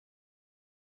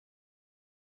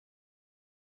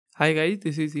Hi guys,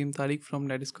 this is Tariq from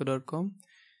Ladisco.com.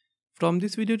 From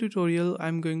this video tutorial,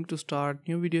 I'm going to start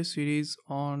new video series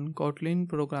on Kotlin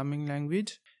programming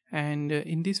language. And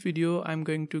in this video, I'm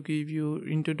going to give you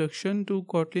introduction to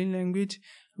Kotlin language.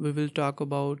 We will talk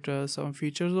about some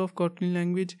features of Kotlin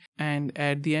language. And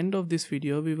at the end of this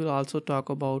video, we will also talk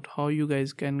about how you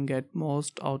guys can get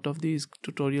most out of this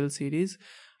tutorial series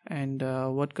and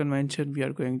what convention we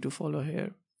are going to follow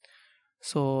here.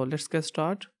 So let's get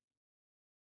started.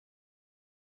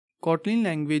 Kotlin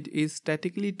language is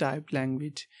statically typed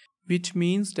language, which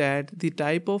means that the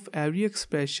type of every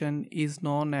expression is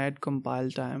known at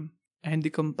compile time, and the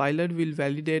compiler will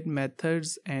validate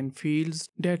methods and fields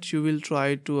that you will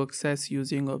try to access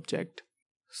using object.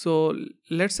 So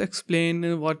let's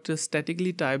explain what a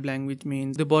statically typed language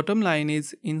means. The bottom line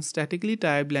is, in statically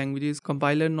typed languages,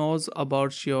 compiler knows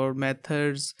about your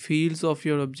methods, fields of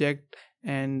your object,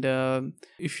 and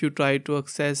if you try to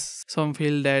access some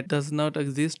field that does not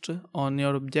exist on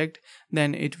your object,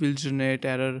 then it will generate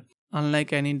error,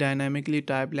 unlike any dynamically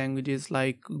typed languages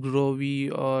like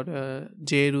Groovy or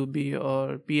JRuby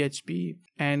or PHP.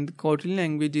 And Kotlin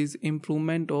language is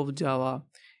improvement of Java,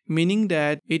 meaning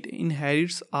that it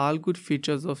inherits all good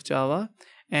features of Java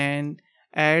and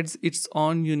adds its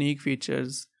own unique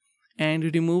features,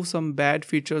 and remove some bad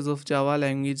features of Java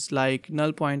language like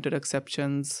null pointer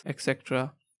exceptions,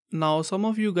 etc. Now some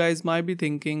of you guys might be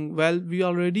thinking, well, we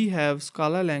already have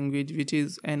Scala language, which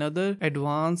is another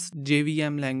advanced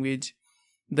JVM language,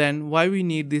 then why we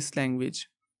need this language?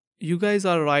 You guys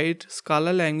are right,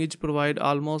 Scala language provide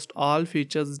almost all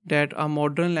features that a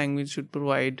modern language should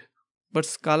provide. But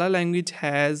Scala language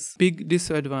has big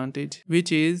disadvantage,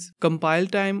 which is compile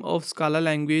time of Scala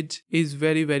language is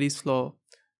very slow.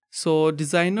 So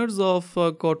designers of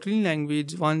Kotlin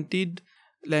language wanted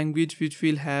language which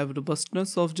will have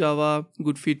robustness of Java,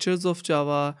 good features of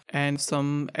Java, and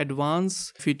some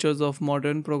advanced features of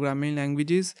modern programming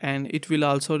languages, and it will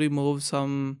also remove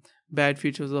some bad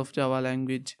features of Java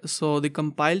language. So the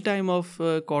compile time of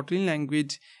Kotlin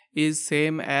language is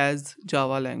same as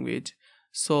Java language.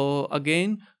 So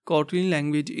again, Kotlin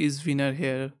language is winner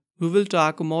here. We will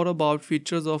talk more about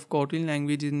features of Kotlin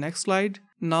language in next slide.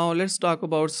 Now let's talk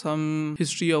about some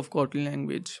history of Kotlin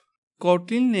language.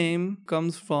 Kotlin name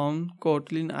comes from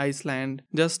Kotlin Iceland,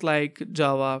 just like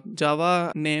Java.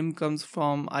 Java name comes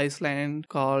from Iceland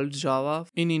called Java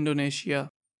in Indonesia.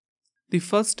 The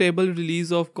first stable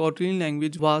release of Kotlin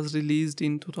language was released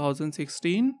in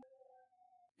 2016.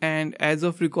 And as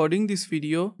of recording this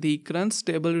video, the current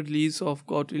stable release of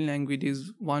Kotlin language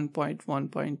is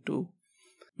 1.1.2,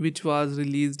 which was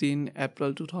released in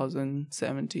April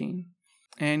 2017.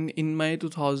 And in May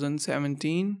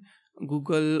 2017,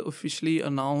 Google officially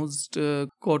announced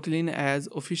Kotlin as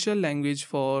official language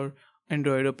for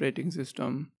Android operating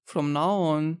system. From now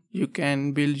on, you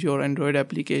can build your Android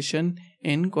application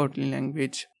in Kotlin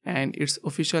language, and it's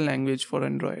official language for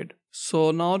Android. So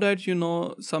now that you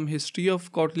know some history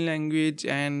of Kotlin language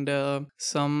and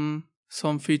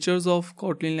some features of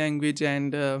Kotlin language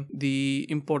and the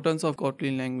importance of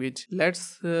Kotlin language,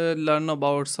 let's learn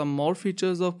about some more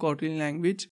features of Kotlin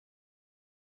language.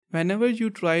 Whenever you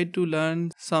try to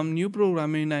learn some new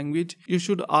programming language, you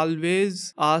should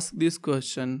always ask this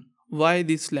question: why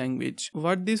this language?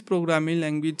 What this programming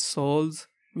language solves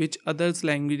which other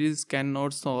languages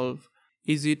cannot solve?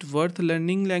 Is it worth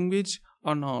learning language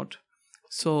or not?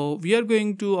 So we are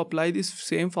going to apply this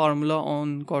same formula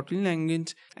on Kotlin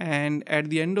language, and at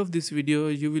the end of this video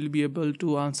you will be able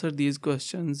to answer these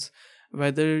questions,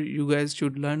 whether you guys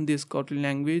should learn this Kotlin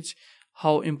language,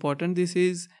 how important this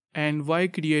is, and why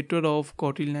creator of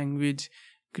Kotlin language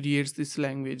creates this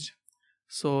language.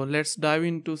 So let's dive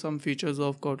into some features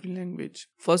of Kotlin language.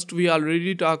 First, we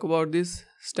already talked about this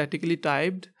statically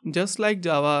typed. Just like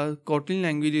Java, Kotlin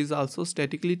language is also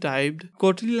statically typed.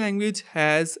 Kotlin language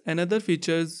has another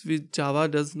features which Java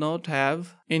does not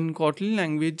have. In Kotlin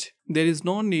language, there is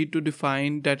no need to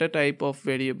define data type of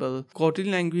variable.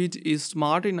 Kotlin language is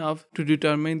smart enough to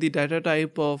determine the data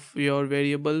type of your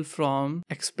variable from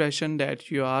expression that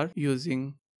you are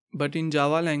using. But in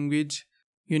Java language,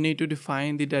 you need to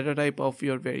define the data type of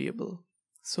your variable.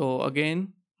 So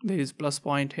again, there is plus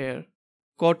point here.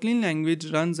 Kotlin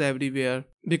language runs everywhere.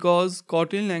 Because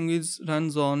Kotlin language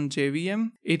runs on JVM,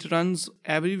 it runs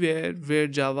everywhere where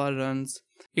Java runs.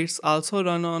 It's also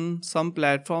run on some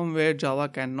platform where Java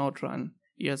cannot run.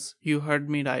 Yes, you heard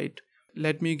me right.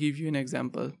 Let me give you an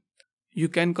example. You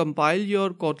can compile your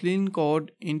Kotlin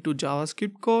code into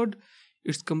JavaScript code.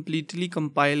 It's completely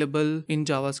compilable in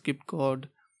JavaScript code.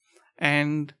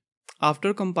 And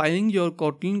After compiling your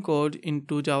Kotlin code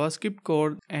into JavaScript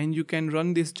code, and you can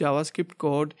run this JavaScript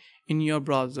code in your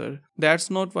browser. That's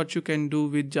not what you can do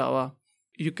with Java.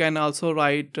 You can also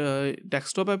write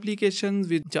desktop applications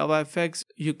with JavaFX.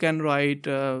 You can write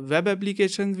web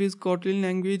applications with Kotlin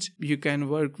language. You can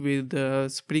work with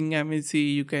Spring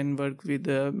MVC. You can work with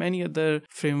many other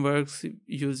frameworks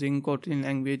using Kotlin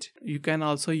language. You can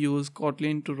also use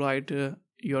Kotlin to write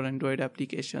your Android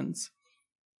applications.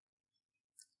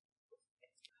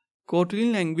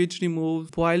 Kotlin language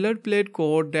removes boilerplate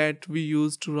code that we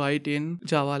used to write in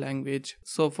Java language.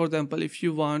 So for example, if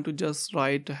you want to just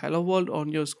write hello world on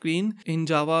your screen, in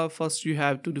Java first you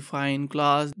have to define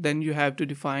class, then you have to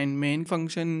define main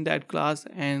function in that class,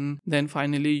 and then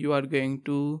finally you are going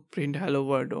to print hello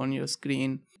world on your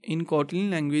screen. In Kotlin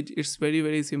language, it's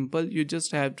very simple. You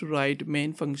just have to write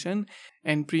main function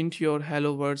and print your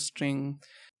hello world string.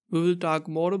 We will talk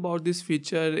more about this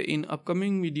feature in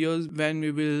upcoming videos when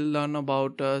we will learn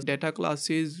about data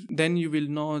classes. Then you will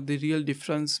know the real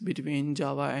difference between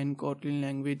Java and Kotlin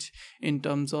language in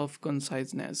terms of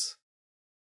conciseness.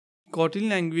 Kotlin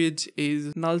language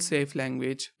is null safe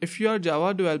language. If you are a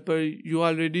Java developer, you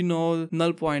already know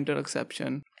null pointer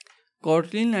exception.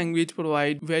 Kotlin language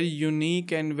provides very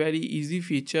unique and very easy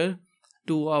feature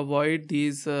to avoid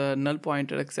these null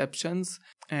pointer exceptions,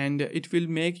 and it will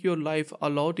make your life a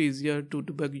lot easier to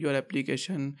debug your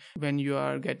application when you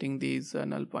are getting these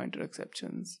null pointer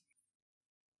exceptions.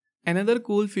 Another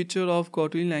cool feature of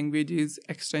Kotlin language is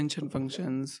extension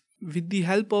functions. With the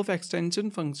help of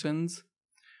extension functions,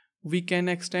 we can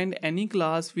extend any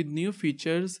class with new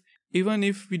features even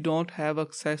if we don't have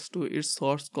access to its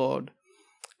source code.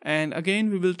 And again,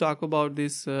 we will talk about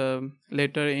this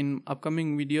later in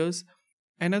upcoming videos.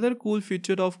 Another cool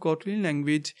feature of Kotlin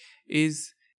language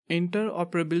is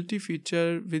interoperability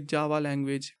feature with Java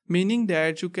language, meaning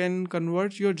that you can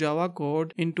convert your Java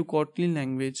code into Kotlin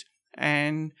language,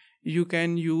 and you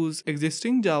can use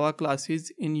existing Java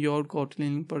classes in your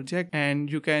Kotlin project,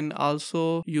 and you can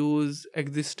also use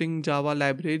existing Java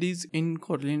libraries in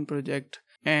Kotlin project,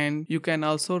 and you can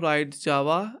also write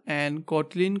Java and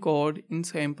Kotlin code in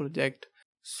same project.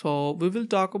 So we will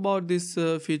talk about this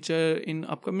feature in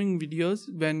upcoming videos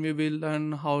when we will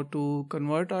learn how to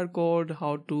convert our code,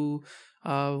 how to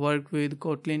work with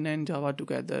Kotlin and Java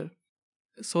together.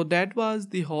 So that was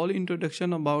the whole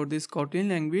introduction about this Kotlin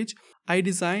language. I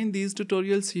designed these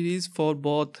tutorial series for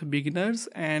both beginners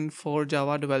and for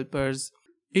Java developers.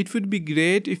 It would be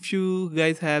great if you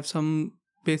guys have some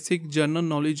basic general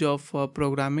knowledge of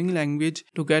programming language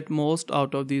to get most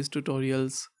out of these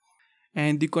tutorials.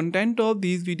 And the content of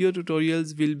these video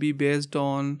tutorials will be based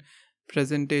on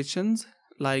presentations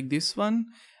like this one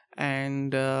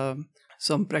and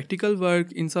some practical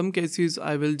work. In some cases,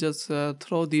 I will just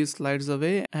throw these slides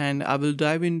away and I will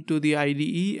dive into the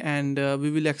IDE, and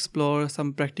we will explore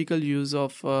some practical use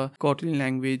of Kotlin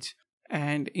language.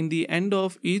 And in the end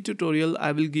of each tutorial,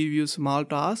 I will give you small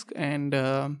task,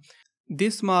 and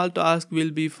this small task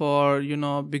will be for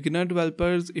beginner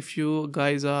developers. If you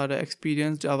guys are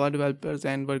experienced Java developers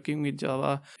and working with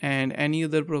Java and any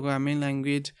other programming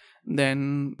language,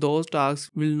 then those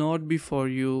tasks will not be for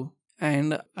you,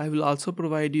 and I will also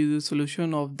provide you the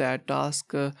solution of that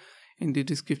task in the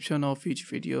description of each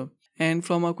video. And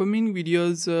from upcoming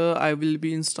videos, I will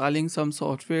be installing some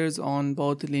softwares on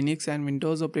both Linux and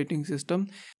Windows operating system.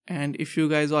 And if you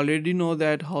guys already know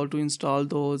that how to install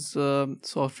those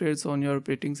softwares on your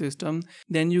operating system,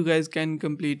 then you guys can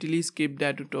completely skip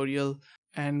that tutorial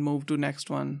and move to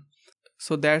next one.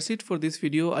 So that's it for this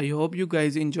video. I hope you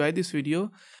guys enjoyed this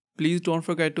video. Please don't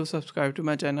forget to subscribe to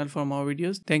my channel for more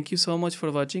videos. Thank you so much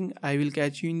for watching. I will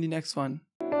catch you in the next one.